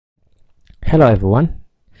Hello everyone,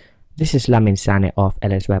 this is Lamin Sane of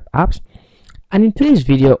LSWAT apps, and in today's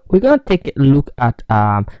video we're going to take a look at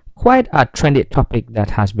quite a trendy topic that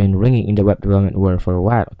has been ringing in the web development world for a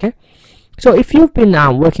while. Okay, so if you've been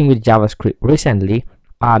working with JavaScript recently,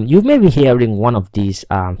 you may be hearing one of these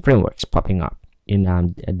frameworks popping up in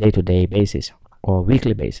a day-to-day basis or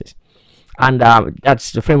weekly basis, and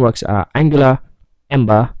that's the frameworks Angular,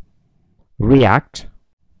 Ember, React,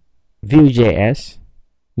 Vue.js,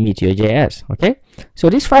 Meteor.js. Okay, so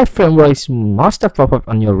these 5 frameworks must have popped up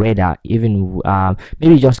on your radar, even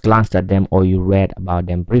maybe you just glanced at them or you read about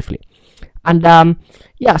them briefly. And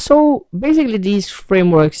yeah, so basically these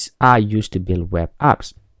frameworks are used to build web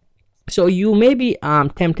apps. So you may be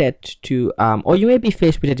tempted to or you may be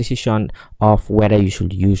faced with a decision of whether you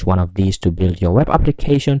should use one of these to build your web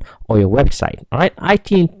application or your website. All right, I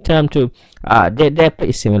think term to they're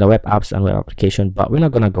pretty similar, web apps and web application, but we're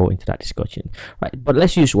not going to go into that discussion, right? But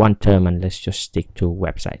let's use one term and let's just stick to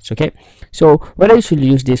websites. Okay, so whether you should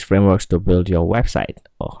use these frameworks to build your website,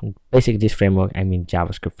 or basically this framework, I mean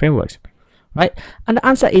JavaScript frameworks, right? And the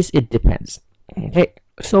answer is it depends. Okay,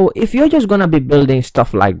 so if you're just gonna be building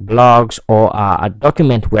stuff like blogs or a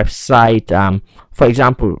document website, for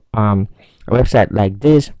example, a website like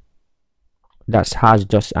this that has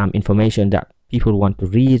just information that people want to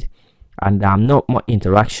read, and not more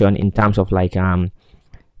interaction in terms of like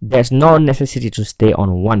there's no necessity to stay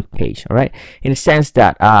on one page, all right, in the sense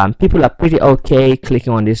that people are pretty okay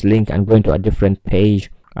clicking on this link and going to a different page.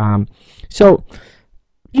 So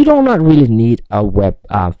you do not really need a web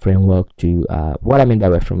framework to what I mean by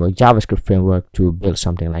web framework, JavaScript framework, to build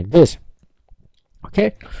something like this.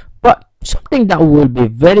 Okay, but something that will be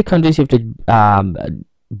very conducive to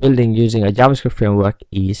building using a JavaScript framework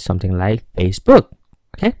is something like Facebook.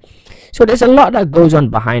 Okay, so there's a lot that goes on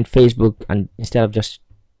behind Facebook, and instead of just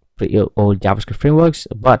pretty old JavaScript frameworks,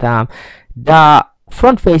 but the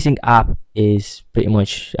front-facing app is pretty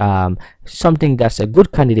much something that's a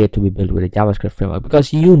good candidate to be built with a JavaScript framework,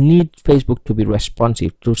 because you need Facebook to be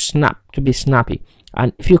responsive, to be snappy,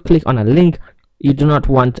 and if you click on a link, you do not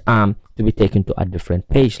want to be taken to a different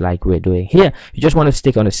page like we're doing here. You just want to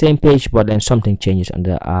stick on the same page, but then something changes on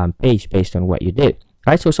the page based on what you did,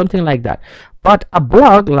 right? So something like that. But a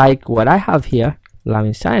blog like what I have here,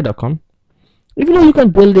 laminsane.com, even though you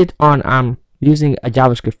can build it on using a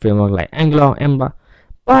JavaScript framework like Angular, Ember,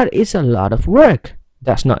 but it's a lot of work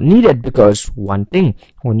that's not needed, because one thing,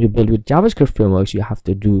 when you build with JavaScript frameworks, you have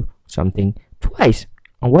to do something twice,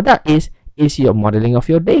 and what that is your modeling of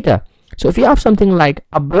your data. So if you have something like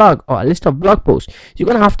a blog or a list of blog posts, you're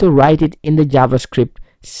gonna have to write it in the JavaScript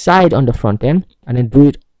side on the front end, and then do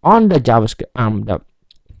it on the JavaScript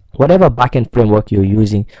whatever backend framework you're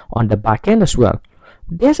using on the back end as well.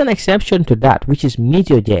 There's an exception to that, which is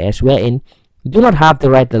Meteor.js, wherein you do not have to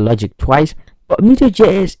write the logic twice. But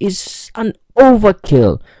Meteor.js is an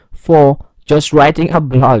overkill for just writing a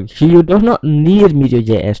blog. You do not need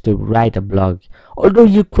Meteor.js to write a blog, although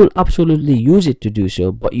you could absolutely use it to do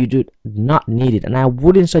so, but you do not need it, and I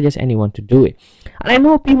wouldn't suggest anyone to do it. And I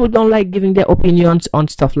know people don't like giving their opinions on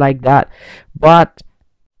stuff like that, but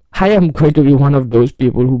I am going to be one of those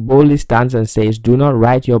people who boldly stands and says, do not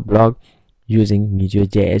write your blog using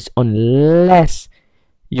Meteor.js unless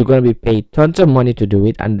you're going to be paid tons of money to do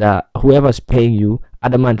it, and whoever's paying you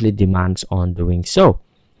adamantly demands on doing so.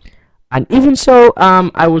 And even so,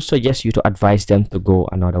 I would suggest you to advise them to go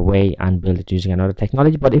another way and build it using another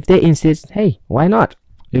technology. But if they insist, hey, why not?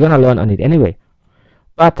 You're going to learn on it anyway.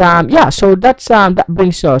 But yeah, so that's that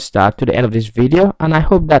brings us to the end of this video, and I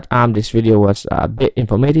hope that this video was a bit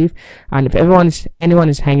informative. And if anyone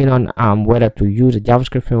is hanging on whether to use a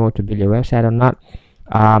JavaScript framework to build your website or not,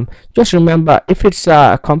 just remember, if it's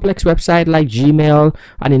a complex website like Gmail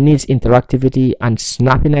and it needs interactivity and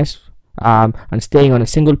snappiness and staying on a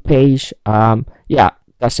single page, yeah,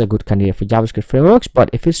 that's a good candidate for JavaScript frameworks. But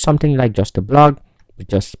if it's something like just a blog with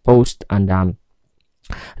just post and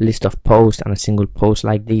list of posts and a single post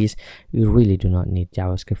like these, you really do not need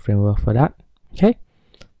JavaScript framework for that. Okay,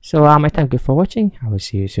 so I thank you for watching. I will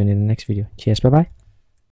see you soon in the next video. Cheers, bye bye.